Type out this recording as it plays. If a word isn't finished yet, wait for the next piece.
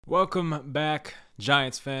Welcome back,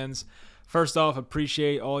 Giants fans. First off,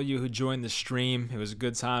 appreciate all you who joined the stream. It was a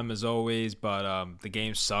good time as always, but the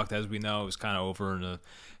game sucked, as we know. It was kind of over in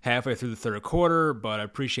halfway through the third quarter, but I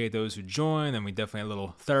appreciate those who joined, and we definitely had a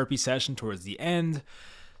little therapy session towards the end.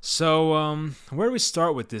 So, where do we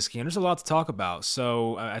start with this game? There's a lot to talk about.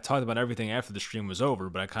 So, I talked about everything after the stream was over,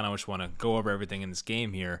 but I kind of just want to go over everything in this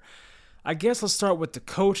game here. I guess let's start with the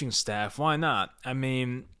coaching staff. Why not? I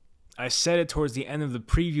mean, I said it towards the end of the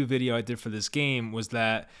preview video I did for this game, was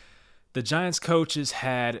that the Giants coaches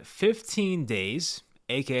had 15 days,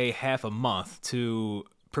 aka half a month, to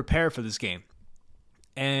prepare for this game.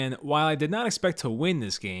 And while I did not expect to win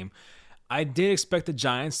this game, I did expect the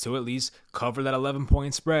Giants to at least cover that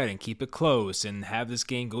 11-point spread and keep it close and have this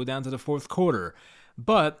game go down to the fourth quarter.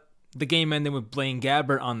 But the game ended with Blaine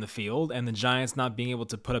Gabbert on the field and the Giants not being able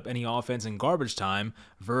to put up any offense in garbage time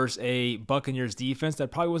versus a Buccaneers defense that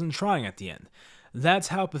probably wasn't trying at the end. That's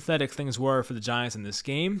how pathetic things were for the Giants in this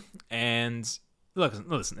game. And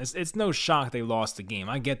listen, it's no shock they lost the game.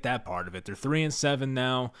 I get that part of it. They're 3-7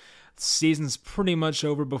 now. The season's pretty much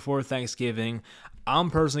over before Thanksgiving.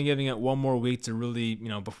 I'm personally giving it one more week to really,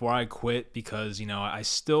 before I quit, because, I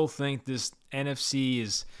still think this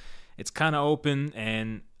NFC it's kind of open,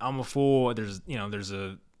 and I'm a fool. There's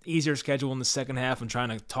a easier schedule in the second half. I'm trying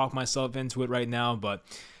to talk myself into it right now, but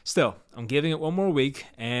still, I'm giving it one more week,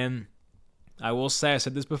 and I will say, I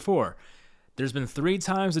said this before, there's been 3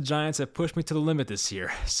 times the Giants have pushed me to the limit this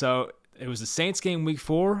year. So it was the Saints game week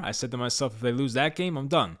 4. I said to myself, if they lose that game, I'm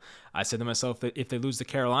done. I said to myself, if they lose to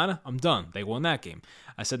Carolina, I'm done. They won that game.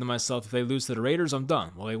 I said to myself, if they lose to the Raiders, I'm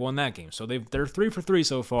done. Well, they won that game. So they're 3 for 3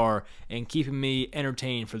 so far and keeping me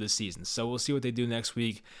entertained for this season. So we'll see what they do next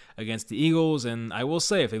week against the Eagles. And I will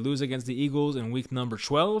say, if they lose against the Eagles in week number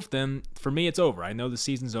 12, then for me, it's over. I know the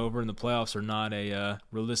season's over and the playoffs are not a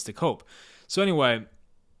realistic hope. So anyway,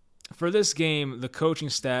 for this game, the coaching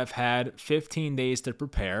staff had 15 days to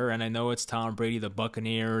prepare, and I know it's Tom Brady, the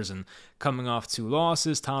Buccaneers, and coming off 2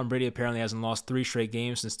 losses. Tom Brady apparently hasn't lost 3 straight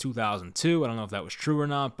games since 2002. I don't know if that was true or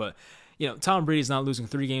not, but, Tom Brady's not losing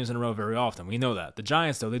 3 games in a row very often. We know that. The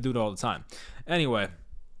Giants, though, they do it all the time. Anyway,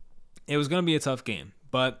 it was going to be a tough game,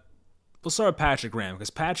 but we'll start with Patrick Graham,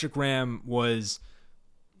 because Patrick Graham was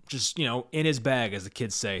just, in his bag, as the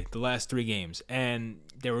kids say, the last 3 games. And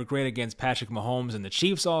they were great against Patrick Mahomes and the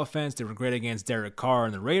Chiefs offense. They were great against Derek Carr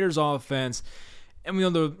and the Raiders offense. And we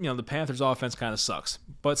know the Panthers offense kind of sucks.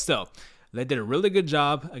 But still, they did a really good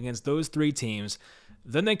job against those 3 teams.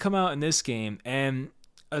 Then they come out in this game, and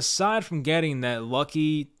aside from getting that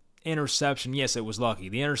lucky interception, yes, it was lucky.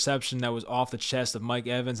 The interception that was off the chest of Mike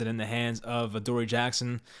Evans and in the hands of Adoree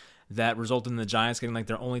Jackson that resulted in the Giants getting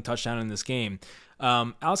their only touchdown in this game.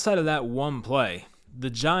 Outside of that one play, the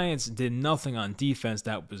Giants did nothing on defense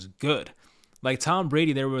that was good. Like Tom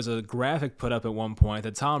Brady, there was a graphic put up at one point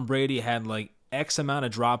that Tom Brady had X amount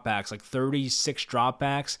of dropbacks, 36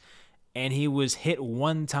 dropbacks, and he was hit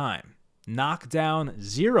 1 time, knocked down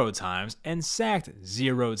 0 times, and sacked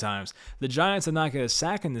 0 times. The Giants did not get a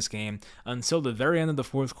sack in this game until the very end of the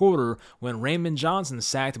fourth quarter when Raymond Johnson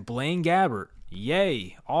sacked Blaine Gabbert.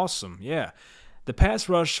 Yay, awesome, yeah. The pass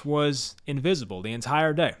rush was invisible the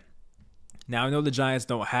entire day. Now, I know the Giants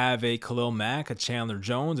don't have a Khalil Mack, a Chandler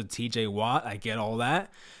Jones, a TJ Watt. I get all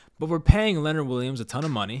that. But we're paying Leonard Williams a ton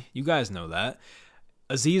of money. You guys know that.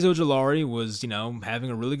 Azeez Ojulari was, having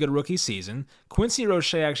a really good rookie season. Quincy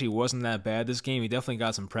Roche actually wasn't that bad this game. He definitely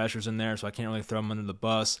got some pressures in there, so I can't really throw him under the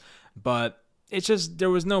bus. But it's just, there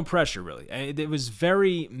was no pressure, really. It was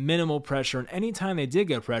very minimal pressure. And anytime they did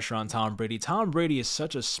get pressure on Tom Brady is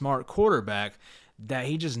such a smart quarterback that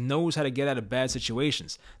he just knows how to get out of bad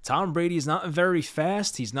situations. Tom Brady is not very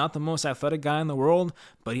fast. He's not the most athletic guy in the world,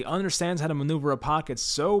 but he understands how to maneuver a pocket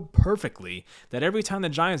so perfectly that every time the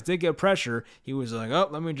Giants did get pressure, he was like, oh,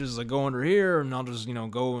 let me just go under here, and I'll just,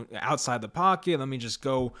 go outside the pocket. Let me just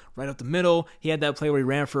go right up the middle. He had that play where he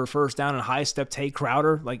ran for a first down and high-stepped Tay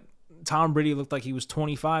Crowder. Tom Brady looked like he was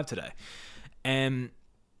 25 today. And,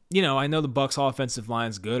 I know the Bucs offensive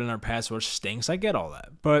line's good and our pass rush stinks. I get all that.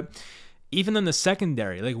 But even in the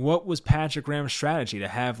secondary, what was Patrick Graham's strategy? To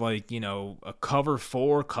have, a cover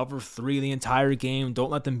 4, cover 3 the entire game, don't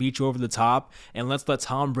let them beat you over the top, and let's let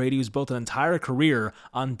Tom Brady, who's built an entire career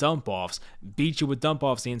on dump-offs, beat you with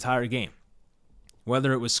dump-offs the entire game.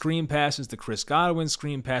 Whether it was screen passes to Chris Godwin,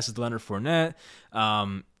 screen passes to Leonard Fournette,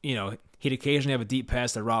 he'd occasionally have a deep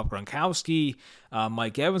pass to Rob Gronkowski,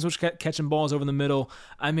 Mike Evans was catching balls over the middle.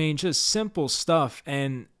 I mean, just simple stuff,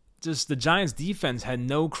 and just the Giants defense had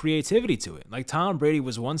no creativity to it. Like, Tom Brady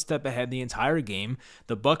was one step ahead the entire game.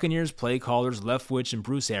 The Buccaneers play callers, Leftwich and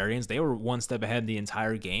Bruce Arians, they were one step ahead the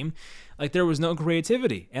entire game. Like, there was no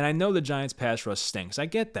creativity. And I know the Giants pass rush stinks. I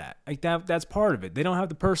get that. Like, that's part of it. They don't have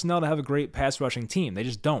the personnel to have a great pass rushing team. They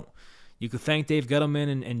just don't. You could thank Dave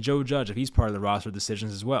Gettleman and Joe Judge if he's part of the roster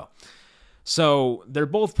decisions as well. So they're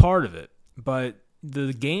both part of it. But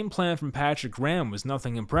the game plan from Patrick Graham was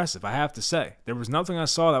nothing impressive, I have to say. There was nothing I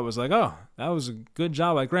saw that was like, oh, that was a good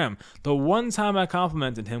job by Graham. The one time I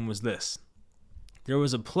complimented him was this. There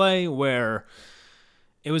was a play where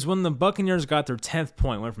it was when the Buccaneers got their 10th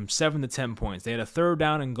point, went from 7 to 10 points. They had a 3rd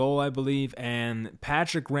down and goal, I believe, and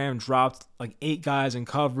Patrick Graham dropped like 8 guys in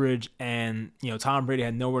coverage, and Tom Brady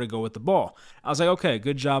had nowhere to go with the ball. I was like, okay,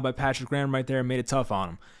 good job by Patrick Graham right there, made it tough on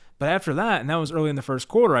him. But after that, and that was early in the first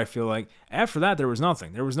quarter, I feel like, after that, there was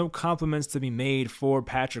nothing. There was no compliments to be made for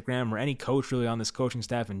Patrick Graham or any coach really on this coaching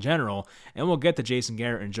staff in general. And we'll get to Jason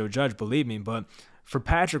Garrett and Joe Judge, believe me. But for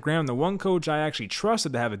Patrick Graham, the one coach I actually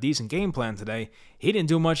trusted to have a decent game plan today, he didn't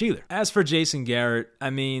do much either. As for Jason Garrett,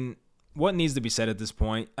 I mean, what needs to be said at this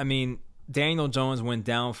point? I mean, Daniel Jones went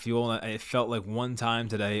downfield. It felt like one time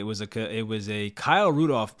today. It was a Kyle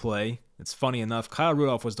Rudolph play. It's funny enough, Kyle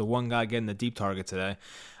Rudolph was the one guy getting the deep target today.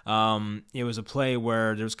 It was a play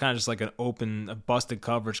where there was kind of just like a busted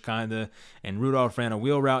coverage kind of, and Rudolph ran a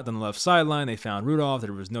wheel route down the left sideline. They found Rudolph.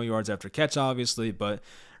 There was no yards after catch, obviously, but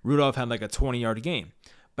Rudolph had like a 20-yard game.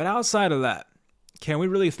 But outside of that, can we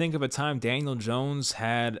really think of a time Daniel Jones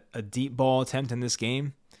had a deep ball attempt in this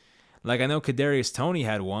game? Like, I know Kadarius Toney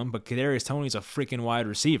had one, but Kadarius Toney's a freaking wide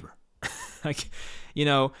receiver.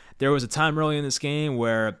 There was a time early in this game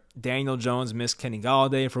where Daniel Jones missed Kenny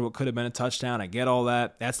Golladay for what could have been a touchdown. I get all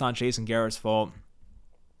that. That's not Jason Garrett's fault.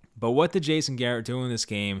 But what did Jason Garrett do in this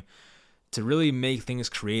game to really make things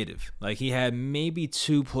creative? Like, he had maybe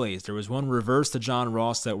 2 plays. There was one reverse to John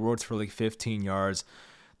Ross that worked for like 15 yards.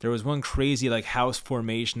 There was one crazy like house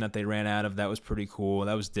formation that they ran out of. That was pretty cool.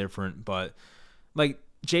 That was different. But like,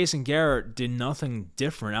 Jason Garrett did nothing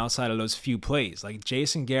different outside of those few plays. Like,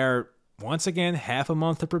 Jason Garrett, once again, half a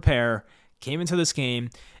month to prepare, came into this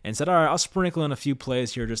game and said, all right, I'll sprinkle in a few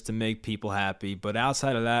plays here just to make people happy. But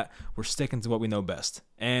outside of that, we're sticking to what we know best.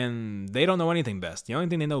 And they don't know anything best. The only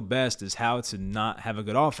thing they know best is how to not have a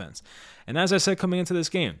good offense. And as I said coming into this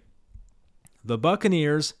game, the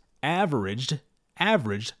Buccaneers averaged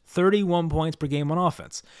 31 points per game on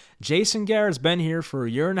offense. Jason Garrett's been here for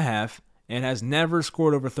a year and a half and has never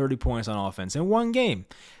scored over 30 points on offense in one game.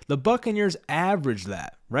 The Buccaneers average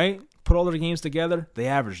that, right? Put all their games together, they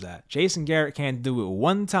average that. Jason Garrett can't do it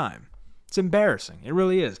one time. It's embarrassing. It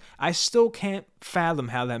really is. I still can't fathom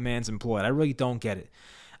how that man's employed. I really don't get it.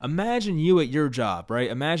 Imagine you at your job, right?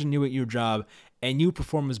 Imagine you at your job and you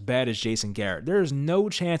perform as bad as Jason Garrett. There is no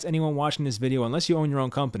chance anyone watching this video, unless you own your own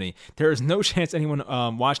company, there is no chance anyone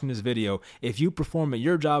watching this video, if you perform at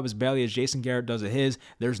your job as badly as Jason Garrett does at his,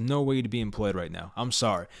 there's no way to be employed right now. I'm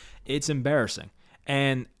sorry. It's embarrassing.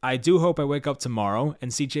 And I do hope I wake up tomorrow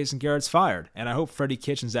and see Jason Garrett's fired. And I hope Freddie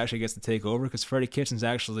Kitchens actually gets to take over, because Freddie Kitchens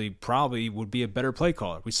actually probably would be a better play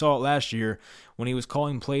caller. We saw it last year when he was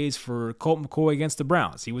calling plays for Colt McCoy against the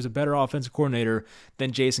Browns. He was a better offensive coordinator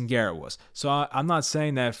than Jason Garrett was. So I'm not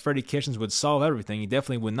saying that Freddie Kitchens would solve everything. He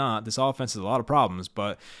definitely would not. This offense has a lot of problems,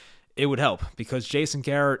 but it would help because Jason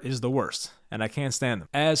Garrett is the worst, and I can't stand him.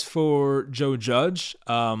 As for Joe Judge,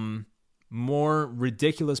 more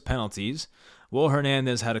ridiculous penalties. Will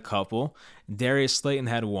Hernandez had a couple. Darius Slayton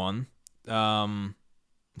had one. I'm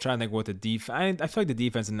trying to think what the defense. I feel like the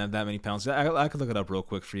defense didn't have that many penalties. I could look it up real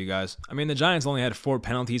quick for you guys. I mean, the Giants only had 4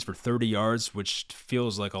 penalties for 30 yards, which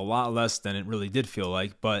feels like a lot less than it really did feel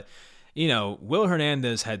like. But, Will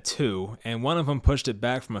Hernandez had 2, and one of them pushed it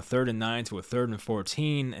back from a 3rd and 9 to a 3rd and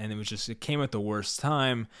 14, and it came at the worst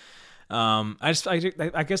time.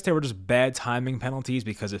 I guess they were just bad timing penalties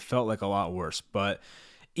because it felt like a lot worse. But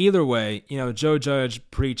either way, Joe Judge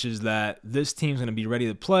preaches that this team's going to be ready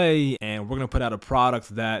to play, and we're going to put out a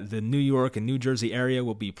product that the New York and New Jersey area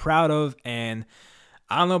will be proud of. And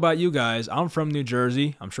I don't know about you guys. I'm from New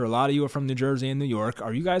Jersey. I'm sure a lot of you are from New Jersey and New York.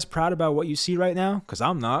 Are you guys proud about what you see right now? Because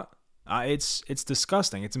I'm not. It's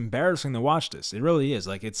disgusting. It's embarrassing to watch this. It really is.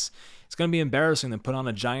 Like, it's going to be embarrassing to put on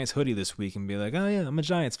a Giants hoodie this week and be like, oh yeah, I'm a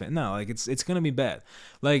Giants fan. No, like it's going to be bad.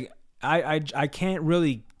 Like, I can't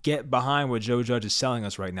really get behind what Joe Judge is selling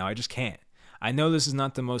us right now. I just can't. I know this is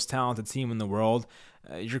not the most talented team in the world.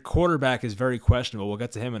 Your quarterback is very questionable. We'll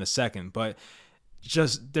get to him in a second. But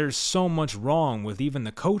just there's so much wrong with even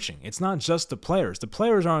the coaching. It's not just the players. The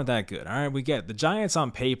players aren't that good. All right, we get it. The Giants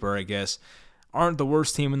on paper, I guess, aren't the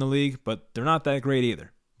worst team in the league, but they're not that great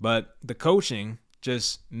either. But the coaching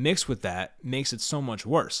just mixed with that makes it so much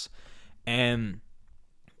worse. And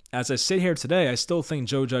as I sit here today, I still think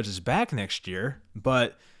Joe Judge is back next year,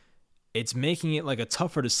 but it's making it like a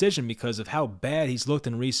tougher decision because of how bad he's looked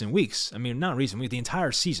in recent weeks. I mean, not recent weeks, the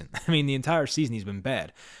entire season. I mean, the entire season he's been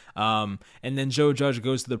bad. And then Joe Judge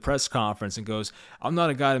goes to the press conference and goes, I'm not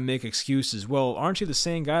a guy to make excuses. Well, aren't you the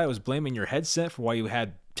same guy that was blaming your headset for why you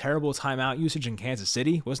had terrible timeout usage in Kansas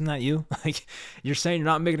City? Wasn't that you? Like, you're saying you're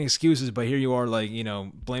not making excuses, but here you are, like,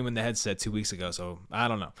 blaming the headset 2 weeks ago. So I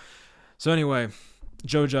don't know. So anyway,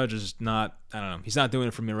 Joe Judge is not, I don't know, he's not doing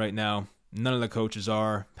it for me right now. None of the coaches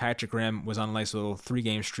are. Patrick Graham was on a nice little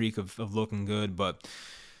 3-game streak of looking good, but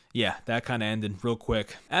yeah, that kind of ended real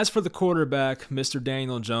quick. As for the quarterback, Mr.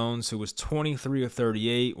 Daniel Jones, who was 23 of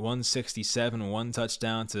 38, 167, 1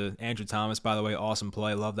 touchdown to Andrew Thomas. By the way, awesome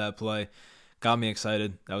play. Love that play. Got me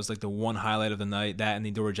excited. That was like the one highlight of the night, that and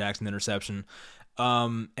the Dory Jackson interception.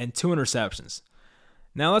 And 2 interceptions.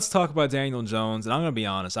 Now let's talk about Daniel Jones, and I'm going to be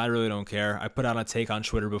honest, I really don't care. I put out a take on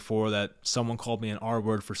Twitter before that someone called me an R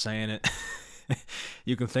word for saying it.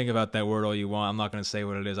 You can think about that word all you want. I'm not going to say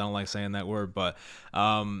what it is. I don't like saying that word, but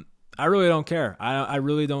I really don't care. I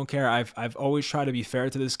really don't care. I've always tried to be fair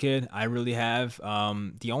to this kid. I really have.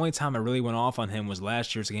 The only time I really went off on him was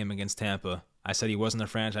last year's game against Tampa. I said he wasn't a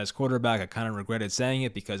franchise quarterback. I kind of regretted saying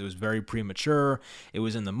it because it was very premature. It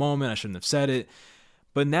was in the moment. I shouldn't have said it.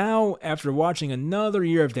 But now, after watching another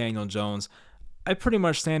year of Daniel Jones, I pretty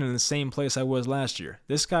much stand in the same place I was last year.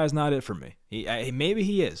 This guy's not it for me. Maybe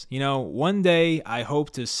he is. One day I hope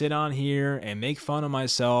to sit on here and make fun of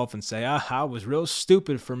myself and say, I was real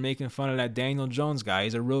stupid for making fun of that Daniel Jones guy.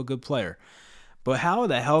 He's a real good player. But how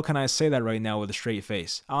the hell can I say that right now with a straight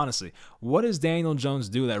face? Honestly, what does Daniel Jones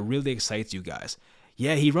do that really excites you guys?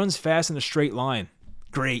 Yeah, he runs fast in a straight line.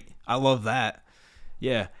 Great. I love that.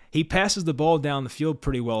 Yeah, he passes the ball down the field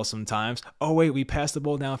pretty well sometimes. Oh, wait, we passed the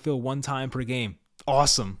ball downfield 1 time per game.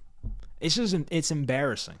 Awesome. It's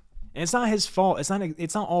embarrassing. And it's not his fault. It's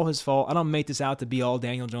not all his fault. I don't make this out to be all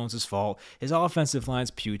Daniel Jones' fault. His offensive line's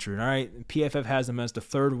putrid, all right? PFF has him as the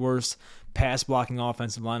 3rd worst pass-blocking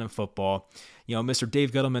offensive line in football. Mr.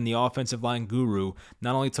 Dave Gettleman, the offensive line guru,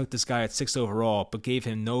 not only took this guy at 6 overall, but gave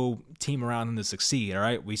him no team around him to succeed, all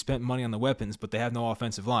right? We spent money on the weapons, but they have no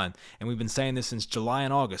offensive line. And we've been saying this since July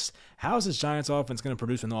and August. How is this Giants offense going to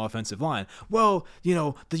produce with no offensive line? Well,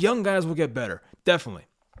 the young guys will get better. Definitely.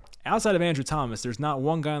 Outside of Andrew Thomas, there's not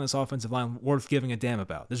one guy on this offensive line worth giving a damn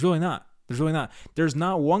about. There's really not. There's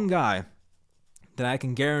not one guy that I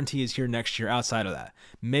can guarantee is here next year outside of that.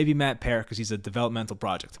 Maybe Matt Parrott because he's a developmental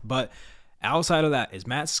project. But outside of that, is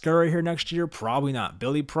Matt Scurry here next year? Probably not.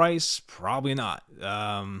 Billy Price? Probably not.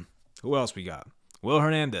 Who else we got? Will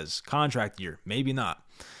Hernandez, contract year? Maybe not.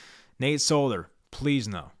 Nate Solder? Please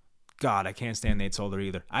no. God, I can't stand Nate Solder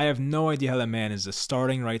either. I have no idea how that man is a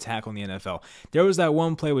starting right tackle in the NFL. There was that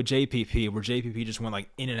one play with JPP where JPP just went like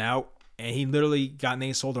in and out, and he literally got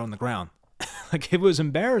Nate Solder on the ground. Like, it was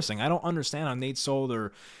embarrassing. I don't understand how Nate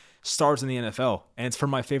Solder starts in the NFL, and it's for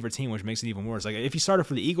my favorite team, which makes it even worse. Like, if he started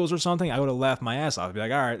for the Eagles or something, I would have laughed my ass off. I'd be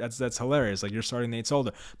like, all right, that's hilarious. Like, you're starting Nate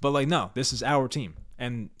Solder. But, like, no, this is our team,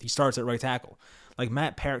 and he starts at right tackle. Like,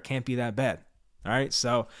 Matt Parrott can't be that bad. All right,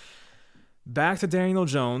 so back to Daniel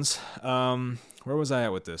Jones. Where was I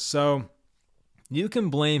at with this? So you can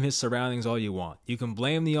blame his surroundings all you want. You can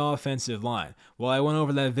blame the offensive line. Well, I went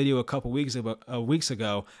over that video a couple weeks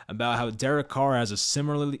ago about how Derek Carr has a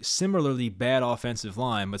similarly bad offensive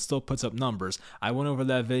line, but still puts up numbers. I went over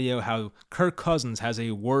that video how Kirk Cousins has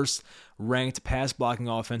a worse ranked pass blocking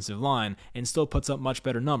offensive line and still puts up much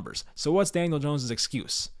better numbers. So what's Daniel Jones'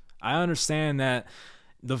 excuse? I understand that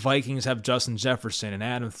the Vikings have Justin Jefferson and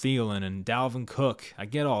Adam Thielen and Dalvin Cook. I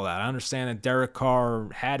get all that. I understand that Derek Carr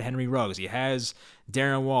had Henry Ruggs. He has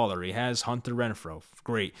Darren Waller. He has Hunter Renfrow.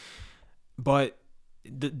 Great. But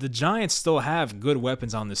the Giants still have good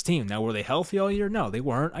weapons on this team. Now, were they healthy all year? No, they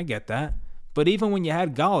weren't. I get that. But even when you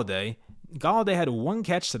had Galladay had 1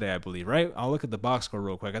 catch today, I believe, right? I'll look at the box score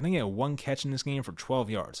real quick. I think he had 1 catch in this game for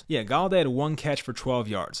 12 yards. Yeah, Galladay had 1 catch for 12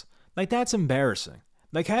 yards. Like, that's embarrassing.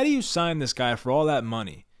 Like, how do you sign this guy for all that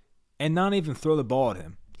money and not even throw the ball at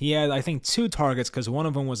him? He had, I think, 2 targets because one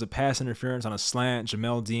of them was a pass interference on a slant.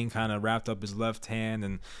 Jamel Dean kind of wrapped up his left hand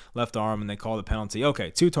and left arm, and they called a penalty.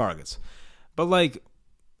 Okay, 2 targets. But, like,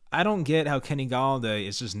 I don't get how Kenny Galladay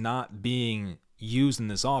is just not being used in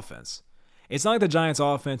this offense. It's not like the Giants'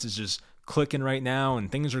 offense is just clicking right now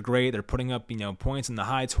and things are great. They're putting up, points in the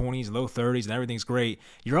high 20s, low 30s, and everything's great.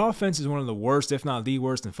 Your offense is one of the worst, if not the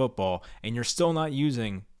worst, in football, and you're still not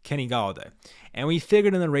using Kenny Golladay. And we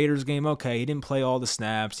figured in the Raiders game, okay, he didn't play all the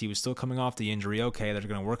snaps. He was still coming off the injury. Okay, they're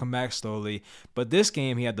going to work him back slowly. But this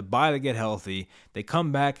game, he had the bye to get healthy. They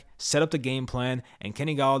come back, set up the game plan, and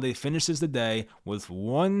Kenny Golladay finishes the day with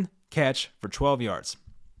 1 catch for 12 yards.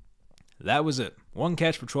 That was it. 1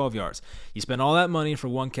 catch for 12 yards. You spent all that money for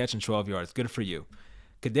 1 catch and 12 yards. Good for you.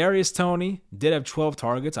 Kadarius Toney did have 12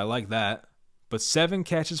 targets. I like that. But 7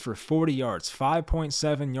 catches for 40 yards.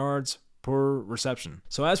 5.7 yards per reception.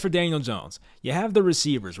 So as for Daniel Jones, you have the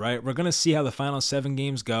receivers, right? We're going to see how the final 7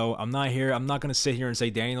 games go. I'm not going to sit here and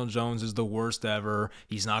say Daniel Jones is the worst ever.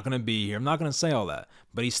 He's not going to be here. I'm not going to say all that.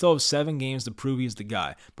 But he still has 7 games to prove he's the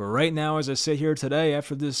guy. But right now, as I sit here today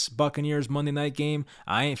after this Buccaneers Monday night game,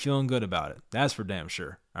 I ain't feeling good about it. That's for damn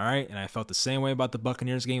sure. All right? And I felt the same way about the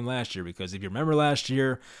Buccaneers game last year, because if you remember last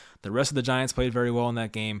year, the rest of the Giants played very well in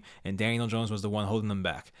that game, and Daniel Jones was the one holding them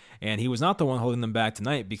back. And he was not the one holding them back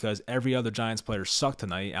tonight, because every other Giants player sucked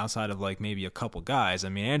tonight outside of like maybe a couple guys. I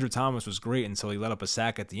mean, Andrew Thomas was great until he let up a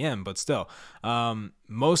sack at the end, but still,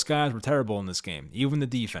 most guys were terrible in this game, even the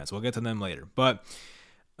defense. We'll get to them later. But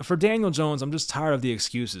for Daniel Jones, I'm just tired of the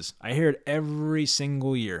excuses. I hear it every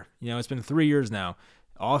single year. It's been 3 years now.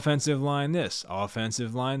 Offensive line this,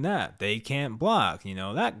 offensive line that. They can't block.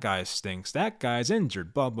 That guy stinks. That guy's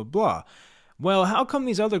injured, blah, blah, blah. Well, how come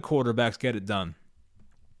these other quarterbacks get it done?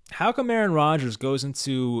 How come Aaron Rodgers goes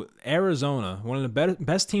into Arizona, one of the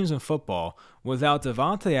best teams in football, without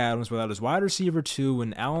Devontae Adams, without his wide receiver 2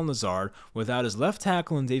 and Allen Lazard, without his left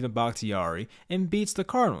tackle and David Bakhtiari, and beats the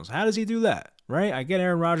Cardinals? How does he do that? Right? I get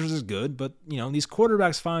Aaron Rodgers is good, but these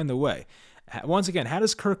quarterbacks find a way. Once again, how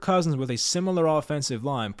does Kirk Cousins with a similar offensive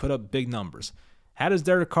line put up big numbers? How does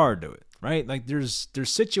Derek Carr do it? Right? Like there's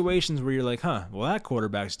situations where you're like, well, that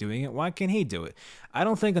quarterback's doing it. Why can't he do it? I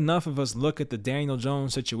don't think enough of us look at the Daniel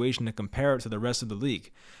Jones situation to compare it to the rest of the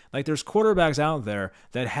league. Like there's quarterbacks out there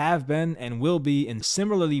that have been and will be in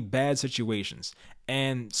similarly bad situations.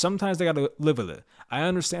 And sometimes they got to live with it. I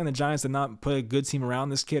understand the Giants did not put a good team around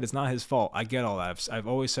this kid. It's not his fault. I get all that. I've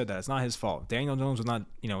always said that. It's not his fault. Daniel Jones was not,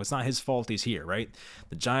 it's not his fault he's here, right?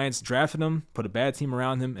 The Giants drafted him, put a bad team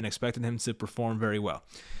around him, and expected him to perform very well.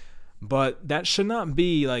 But that should not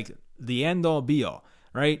be like the end-all, be-all,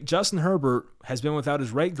 right? Justin Herbert has been without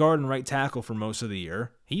his right guard and right tackle for most of the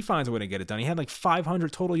year. He finds a way to get it done. He had like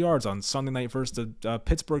 500 total yards on Sunday night versus the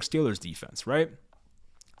Pittsburgh Steelers defense, right?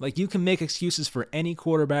 Like, you can make excuses for any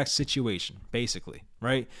quarterback situation, basically,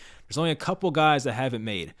 right? There's only a couple guys that haven't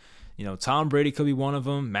made. Tom Brady could be one of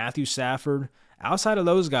them, Matthew Stafford. Outside of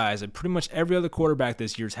those guys, and pretty much every other quarterback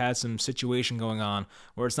this year's had some situation going on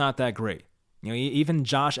where it's not that great. Even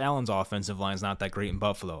Josh Allen's offensive line is not that great in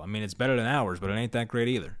Buffalo. I mean, it's better than ours, but it ain't that great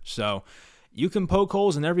either. So you can poke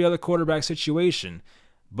holes in every other quarterback situation,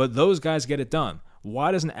 but those guys get it done.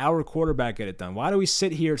 Why doesn't our quarterback get it done? Why do we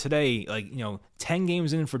sit here today, 10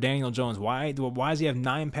 games in for Daniel Jones? Why does he have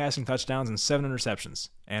 9 passing touchdowns and 7 interceptions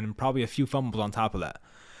and probably a few fumbles on top of that?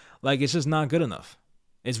 It's just not good enough.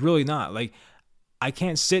 It's really not. I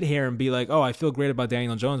can't sit here and be like, oh, I feel great about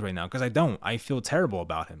Daniel Jones right now, because I don't. I feel terrible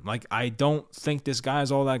about him. I don't think this guy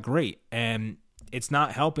is all that great. And it's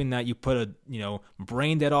not helping that you put a,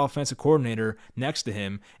 brain-dead offensive coordinator next to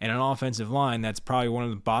him and an offensive line that's probably one of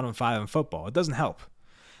the bottom 5 in football. It doesn't help.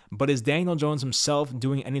 But is Daniel Jones himself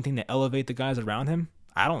doing anything to elevate the guys around him?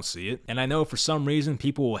 I don't see it. And I know for some reason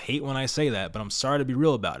people will hate when I say that, but I'm sorry to be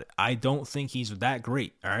real about it. I don't think he's that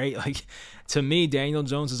great, all right? To me, Daniel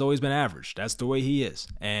Jones has always been average. That's the way he is.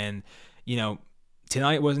 And,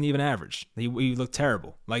 tonight wasn't even average. He looked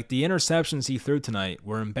terrible. The interceptions he threw tonight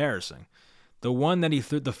were embarrassing. The one that he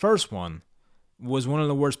threw, the first one, was one of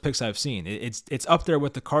the worst picks I've seen. It's up there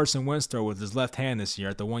with the Carson Wentz throw with his left hand this year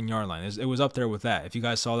at the 1-yard line. It was up there with that. If you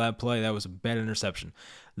guys saw that play, that was a bad interception.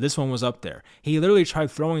 This one was up there. He literally tried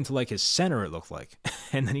throwing to his center, it looked like,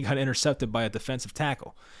 and then he got intercepted by a defensive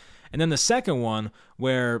tackle. And then the second one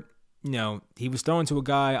where, he was throwing to a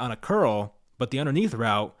guy on a curl, but the underneath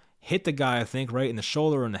route hit the guy, I think, right in the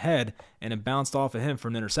shoulder or in the head, and it bounced off of him for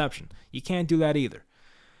an interception. You can't do that either.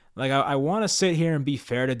 I want to sit here and be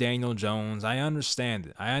fair to Daniel Jones. I understand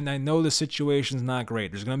it. I know the situation's not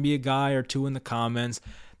great. There's going to be a guy or two in the comments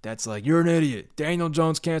that's like, you're an idiot. Daniel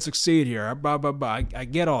Jones can't succeed here. Blah, blah, blah. I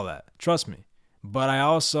get all that. Trust me. But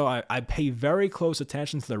I pay very close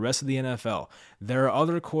attention to the rest of the NFL. There are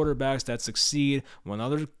other quarterbacks that succeed when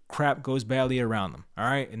other crap goes badly around them. All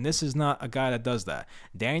right? And this is not a guy that does that.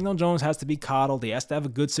 Daniel Jones has to be coddled. He has to have a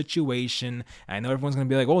good situation. And I know everyone's going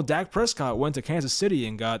to be like, oh, Dak Prescott went to Kansas City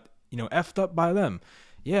and got, effed up by them.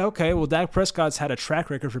 Yeah, okay. Well, Dak Prescott's had a track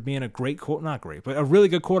record for being a great, not great, but a really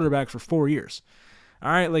good quarterback for 4 years.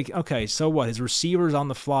 All right, like, okay, so what? His receivers on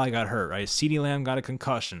the fly got hurt, right? CeeDee Lamb got a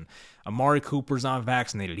concussion. Amari Cooper's not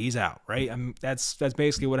vaccinated. He's out, right? I mean, that's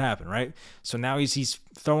basically what happened, right? So now he's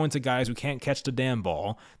throwing to guys who can't catch the damn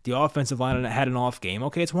ball. The offensive line had an off game.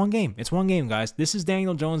 Okay, it's one game. It's one game, guys. This is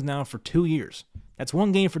Daniel Jones now for 2 years. That's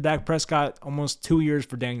one game for Dak Prescott, almost 2 years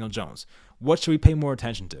for Daniel Jones. What should we pay more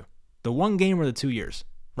attention to? The one game or the 2 years?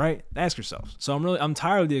 Right? Ask yourselves. So I'm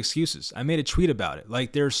tired of the excuses. I made a tweet about it.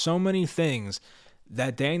 Like, there's so many things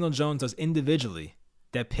that Daniel Jones does individually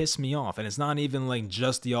that piss me off. And it's not even like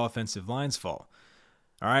just the offensive line's fault.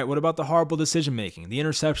 All right, what about the horrible decision making? The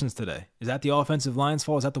interceptions today. Is that the offensive line's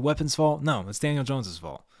fault? Is that the weapon's fault? No, it's Daniel Jones'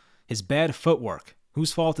 fault. His bad footwork.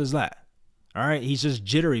 Whose fault is that? All right, he's just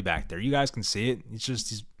jittery back there. You guys can see it. It's just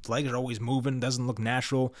his legs are always moving, doesn't look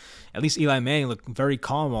natural. At least Eli Manning looked very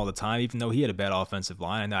calm all the time, even though he had a bad offensive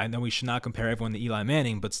line. And I know we should not compare everyone to Eli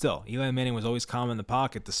Manning, but still, Eli Manning was always calm in the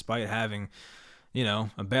pocket despite having,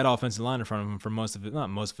 a bad offensive line in front of him for not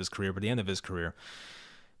most of his career, but the end of his career.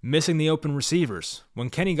 Missing the open receivers. When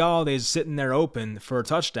Kenny Galladay is sitting there open for a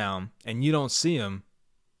touchdown and you don't see him,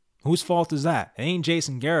 whose fault is that? It ain't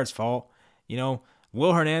Jason Garrett's fault.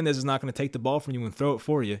 Will Hernandez is not going to take the ball from you and throw it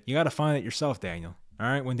for you. You got to find it yourself, Daniel. All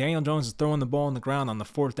right? When Daniel Jones is throwing the ball on the ground on the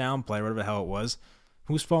 4th down play, whatever the hell it was,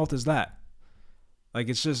 whose fault is that? Like,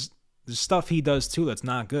 it's just the stuff he does too that's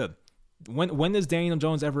not good. When does Daniel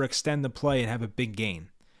Jones ever extend the play and have a big gain?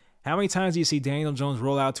 How many times do you see Daniel Jones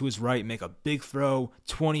roll out to his right, make a big throw,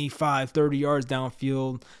 25, 30 yards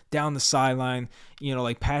downfield, down the sideline,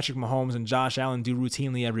 like Patrick Mahomes and Josh Allen do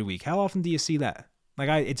routinely every week? How often do you see that?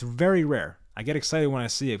 It's very rare. I get excited when I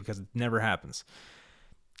see it because it never happens.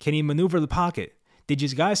 Can he maneuver the pocket? Did you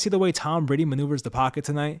guys see the way Tom Brady maneuvers the pocket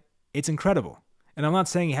tonight? It's incredible. And I'm not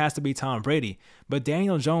saying he has to be Tom Brady, but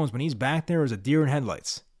Daniel Jones, when he's back there, is a deer in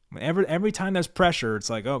headlights. Every time there's pressure, it's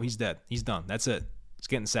like, oh, he's dead. He's done. That's it. He's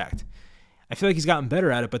getting sacked. I feel like he's gotten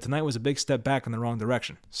better at it, but tonight was a big step back in the wrong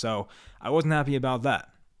direction. So I wasn't happy about that.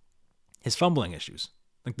 His fumbling issues.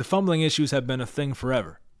 The fumbling issues have been a thing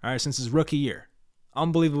forever. All right, since his rookie year.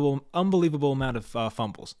 Unbelievable amount of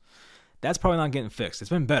fumbles. That's probably not getting fixed. It's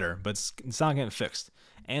been better, but it's not getting fixed.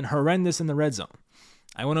 And horrendous in the red zone.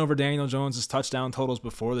 I went over Daniel Jones' touchdown totals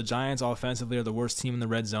before. The Giants offensively are the worst team in the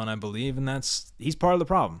red zone, I believe, and he's part of the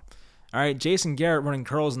problem. All right, Jason Garrett running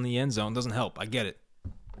curls in the end zone doesn't help. I get it.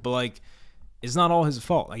 But, it's not all his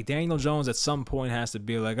fault. Daniel Jones at some point has to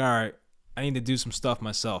be like, all right, I need to do some stuff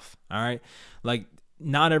myself. All right?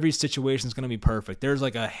 Not every situation is going to be perfect. There's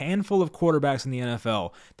a handful of quarterbacks in the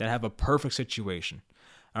NFL that have a perfect situation.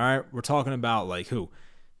 All right? We're talking about who?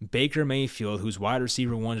 Baker Mayfield, who's wide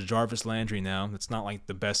receiver 1 is Jarvis Landry now. That's not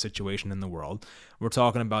the best situation in the world. We're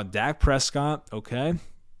talking about Dak Prescott, okay?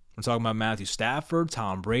 We're talking about Matthew Stafford,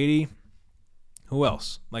 Tom Brady. Who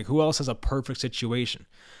else? Who else has a perfect situation?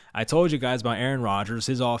 I told you guys about Aaron Rodgers.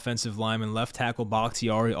 His offensive lineman, left tackle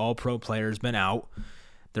Bakhtiari, all-pro player, has been out.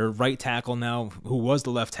 Their right tackle now, who was the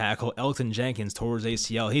left tackle, Elton Jenkins, tore his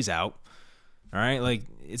ACL. He's out. All right?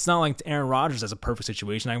 It's not like Aaron Rodgers has a perfect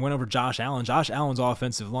situation. I went over Josh Allen. Josh Allen's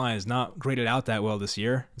offensive line is not graded out that well this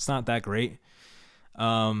year. It's not that great.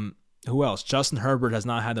 Who else? Justin Herbert has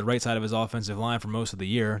not had the right side of his offensive line for most of the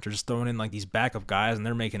year. They're just throwing in these backup guys, and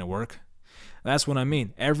they're making it work. That's what I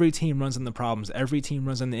mean. Every team runs into problems. Every team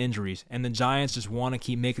runs into injuries. And the Giants just want to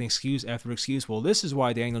keep making excuse after excuse. Well, this is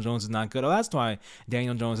why Daniel Jones is not good. Oh, that's why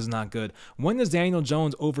Daniel Jones is not good. When does Daniel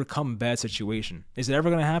Jones overcome a bad situation? Is it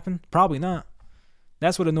ever going to happen? Probably not.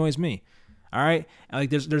 That's what annoys me. All right?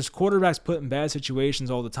 There's quarterbacks put in bad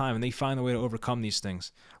situations all the time, and they find a way to overcome these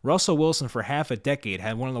things. Russell Wilson, for half a decade,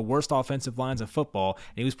 had one of the worst offensive lines in football,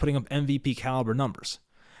 and he was putting up MVP caliber numbers.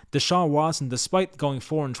 Deshaun Watson, despite going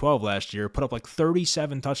 4-12 last year, put up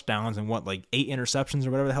 37 touchdowns and 8 interceptions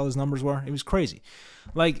or whatever the hell his numbers were. It was crazy.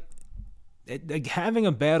 Having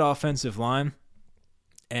a bad offensive line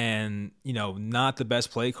and, not the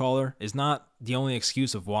best play caller is not the only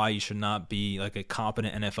excuse of why you should not be a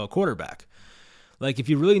competent NFL quarterback. If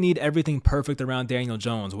you really need everything perfect around Daniel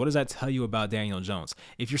Jones, what does that tell you about Daniel Jones?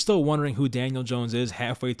 If you're still wondering who Daniel Jones is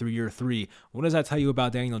halfway through year 3, what does that tell you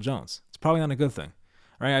about Daniel Jones? It's probably not a good thing.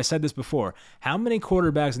 Right, I said this before. How many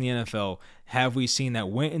quarterbacks in the NFL have we seen that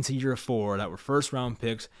went into year 4, that were first-round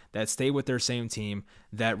picks, that stayed with their same team,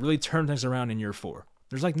 that really turned things around in year 4?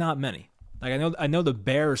 There's not many. I know the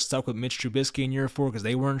Bears stuck with Mitch Trubisky in year 4 because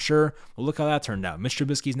they weren't sure. Well, look how that turned out. Mitch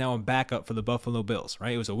Trubisky's now a backup for the Buffalo Bills.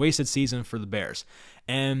 Right, it was a wasted season for the Bears,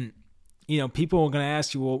 and people are going to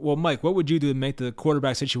ask you, well, Mike, what would you do to make the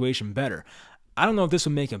quarterback situation better? I don't know if this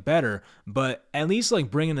would make it better, but at least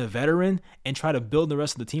bring in a veteran and try to build the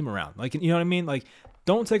rest of the team around. You know what I mean?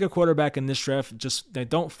 don't take a quarterback in this draft. Just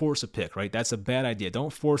don't force a pick, right? That's a bad idea.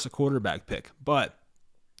 Don't force a quarterback pick. But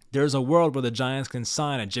there's a world where the Giants can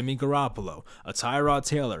sign a Jimmy Garoppolo, a Tyrod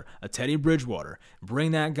Taylor, a Teddy Bridgewater,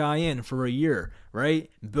 bring that guy in for a year, right?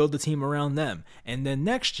 Build the team around them. And then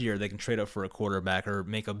next year they can trade up for a quarterback or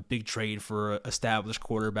make a big trade for an established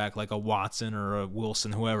quarterback like a Watson or a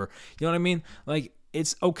Wilson, whoever. You know what I mean? Like,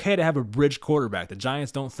 it's okay to have a bridge quarterback. The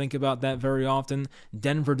Giants don't think about that very often.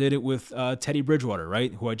 Denver did it with Teddy Bridgewater,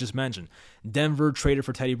 right? Who I just mentioned. Denver traded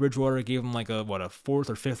for Teddy Bridgewater, gave him like a 4th or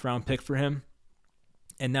 5th round pick for him.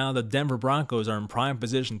 And now the Denver Broncos are in prime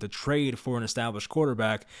position to trade for an established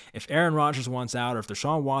quarterback. If Aaron Rodgers wants out or if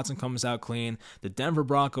Deshaun Watson comes out clean, the Denver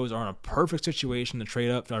Broncos are in a perfect situation to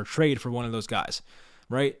trade up or trade for one of those guys,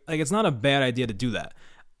 right? Like, it's not a bad idea to do that.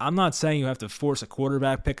 I'm not saying you have to force a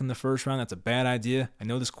quarterback pick in the first round. That's a bad idea. I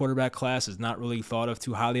know this quarterback class is not really thought of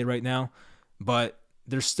too highly right now, but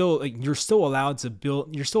there's still, like, you're still allowed to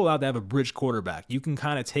have a bridge quarterback. You can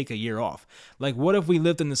kind of take a year off. Like, what if we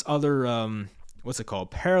lived in this other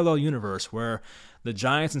parallel universe where the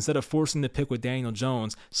Giants, instead of forcing the pick with Daniel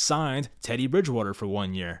Jones, signed Teddy Bridgewater for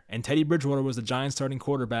 1 year. And Teddy Bridgewater was the Giants starting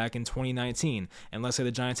quarterback in 2019. And let's say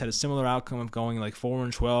the Giants had a similar outcome of going like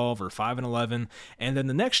 4-12 or 5-11. And then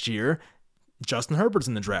the next year, Justin Herbert's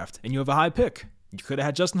in the draft and you have a high pick. You could have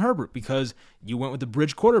had Justin Herbert because you went with the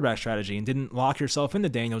bridge quarterback strategy and didn't lock yourself into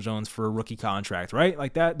Daniel Jones for a rookie contract, right?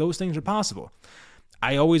 Like that, those things are possible.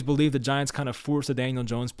 I always believe the Giants kind of forced the Daniel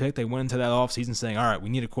Jones pick. They went into that offseason saying, all right, we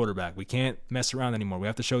need a quarterback. We can't mess around anymore. We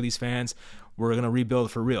have to show these fans we're going to rebuild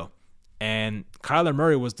for real. And Kyler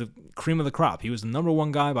Murray was the cream of the crop. He was the number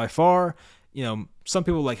one guy by far. You know, some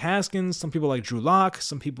people like Haskins, some people like Drew Lock,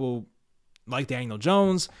 some people like Daniel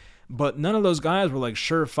Jones, but none of those guys were like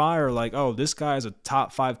surefire, like, oh, this guy is a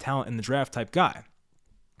top 5 talent in the draft type guy.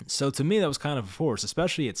 So to me, that was kind of a force,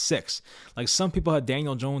 especially at 6. Like, some people had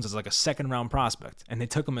Daniel Jones as like a 2nd-round prospect, and they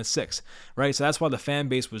took him at 6, right? So that's why the fan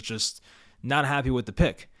base was just not happy with the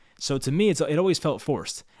pick. So to me, it always felt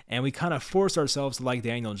forced, and we kind of forced ourselves to like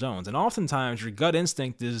Daniel Jones. And oftentimes, your gut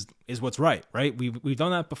instinct is what's right? We've done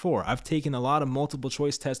that before. I've taken a lot of multiple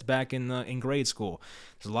choice tests back in grade school.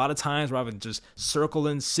 There's a lot of times where I would just circle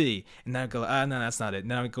in C, and then I'd go, no, that's not it. And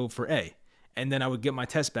then I would go for A. And then I would get my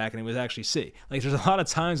test back and it was actually C. Like, there's a lot of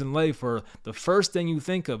times in life where the first thing you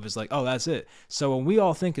think of is like, oh, that's it. So when we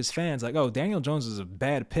all think as fans, like, oh, Daniel Jones is a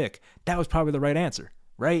bad pick, that was probably the right answer,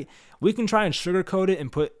 right? We can try and sugarcoat it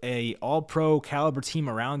and put a all-pro caliber team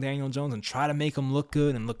around Daniel Jones and try to make him look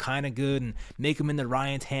good and look kind of good and make him into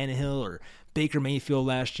Ryan Tannehill or Baker Mayfield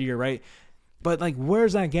last year, right? But, like,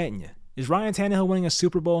 where's that getting you? Is Ryan Tannehill winning a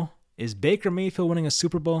Super Bowl? Is Baker Mayfield winning a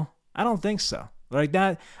Super Bowl? I don't think so. Like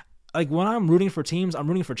that... Like, when I'm rooting for teams, I'm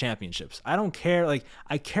rooting for championships. I don't care. Like,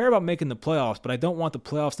 I care about making the playoffs, but I don't want the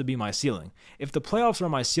playoffs to be my ceiling. If the playoffs are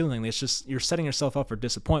my ceiling, it's just you're setting yourself up for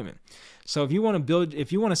disappointment. So if you want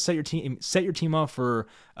to set your team up for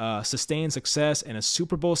sustained success and a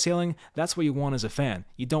Super Bowl ceiling, that's what you want as a fan.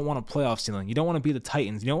 You don't want a playoff ceiling. You don't want to be the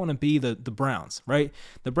Titans. You don't want to be the Browns, right?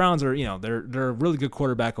 The Browns are, they're a really good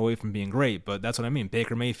quarterback away from being great, but that's what I mean.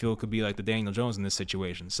 Baker Mayfield could be like the Daniel Jones in this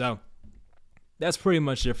situation. So that's pretty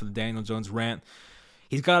much it for the Daniel Jones rant.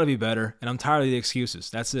 He's got to be better, and I'm tired of the excuses.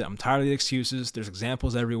 That's it. I'm tired of the excuses. There's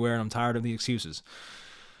examples everywhere, and I'm tired of the excuses.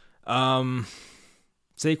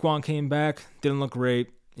 Saquon came back, didn't look great.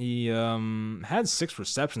 He had 6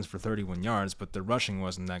 receptions for 31 yards, but the rushing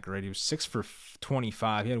wasn't that great. He was 6 for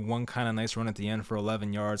 25. He had one kind of nice run at the end for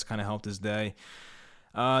 11 yards, kind of helped his day.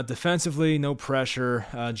 Defensively, no pressure.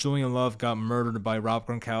 Julian Love got murdered by Rob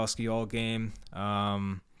Gronkowski all game.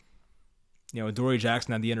 Adoree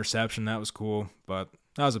Jackson had the interception. That was cool, but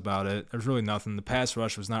that was about it. There's really nothing. The pass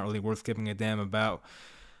rush was not really worth giving a damn about.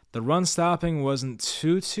 The run stopping wasn't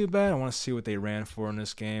too bad. I want to see what they ran for in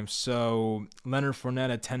this game. So Leonard Fournette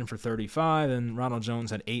had 10 for 35, and Ronald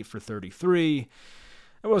Jones had 8 for 33.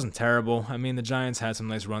 It wasn't terrible. I mean, the Giants had some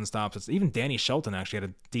nice run stops. Even Danny Shelton actually had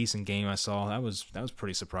a decent game I saw. That was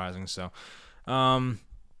pretty surprising. So,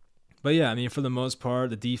 but yeah, I mean, for the most part,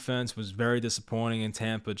 the defense was very disappointing, and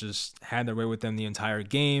Tampa just had their way with them the entire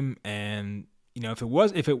game. And if it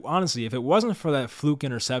wasn't for that fluke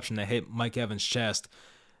interception that hit Mike Evans' chest,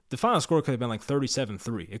 the final score could have been like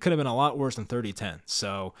 37-3. It could have been a lot worse than 30-10.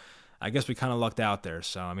 So I guess we kind of lucked out there.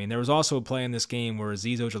 So, I mean, there was also a play in this game where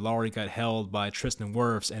Azeez Ojulari got held by Tristan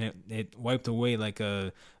Wirfs, and it wiped away like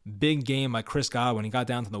a big game by Chris Godwin. He got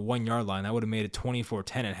down to the 1-yard line. That would have made it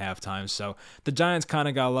 24-10 at halftime. So the Giants kind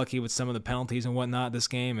of got lucky with some of the penalties and whatnot this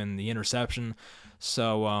game and the interception.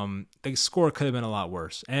 So the score could have been a lot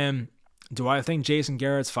worse. And Do I think Jason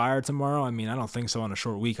Garrett's fired tomorrow? I mean, I don't think so on a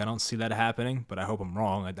short week. I don't see that happening, but I hope I'm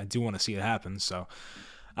wrong. I do want to see it happen. So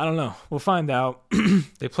I don't know. We'll find out.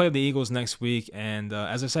 They play the Eagles next week. And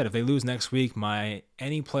as I said, if they lose next week,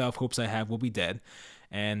 any playoff hopes I have will be dead.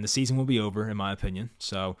 And the season will be over, in my opinion.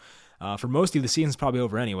 So for most of you, the season's probably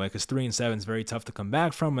over anyway, because 3-7 is very tough to come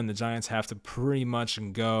back from, and the Giants have to pretty much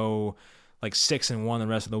go like 6-1 the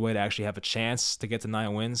rest of the way to actually have a chance to get to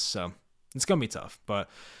 9 wins. So it's going to be tough. But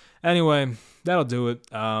anyway, that'll do it.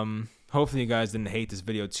 Hopefully you guys didn't hate this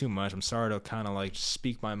video too much. I'm sorry to kind of like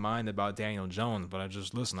speak my mind about Daniel Jones, but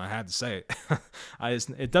I had to say it.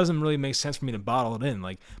 It doesn't really make sense for me to bottle it in.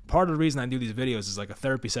 Like, part of the reason I do these videos is like a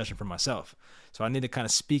therapy session for myself. So I need to kind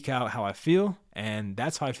of speak out how I feel, and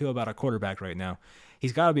that's how I feel about our quarterback right now.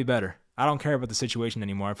 He's got to be better. I don't care about the situation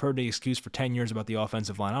anymore. I've heard the excuse for 10 years about the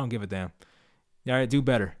offensive line. I don't give a damn. All right, do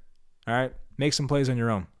better. All right, make some plays on your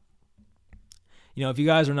own. You know, if you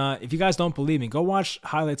guys don't believe me, go watch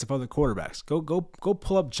highlights of other quarterbacks. Go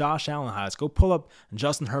pull up Josh Allen highlights. Go pull up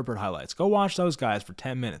Justin Herbert highlights. Go watch those guys for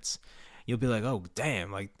 10 minutes. You'll be like, oh,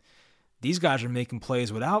 damn, like, these guys are making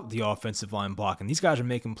plays without the offensive line blocking. These guys are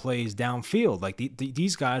making plays downfield. Like,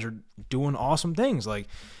 these guys are doing awesome things. Like,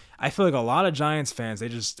 I feel like a lot of Giants fans, they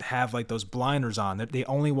just have, like, those blinders on. They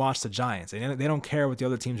only watch the Giants. They don't care what the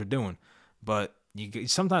other teams are doing. But you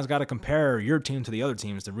sometimes got to compare your team to the other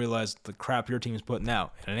teams to realize the crap your team is putting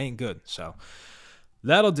out, and it ain't good. So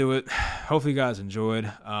that'll do it. Hopefully you guys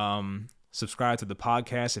enjoyed. Subscribe to the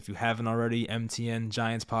podcast if you haven't already. MTN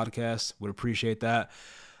Giants Podcast. Would appreciate that.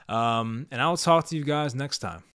 And I'll talk to you guys next time.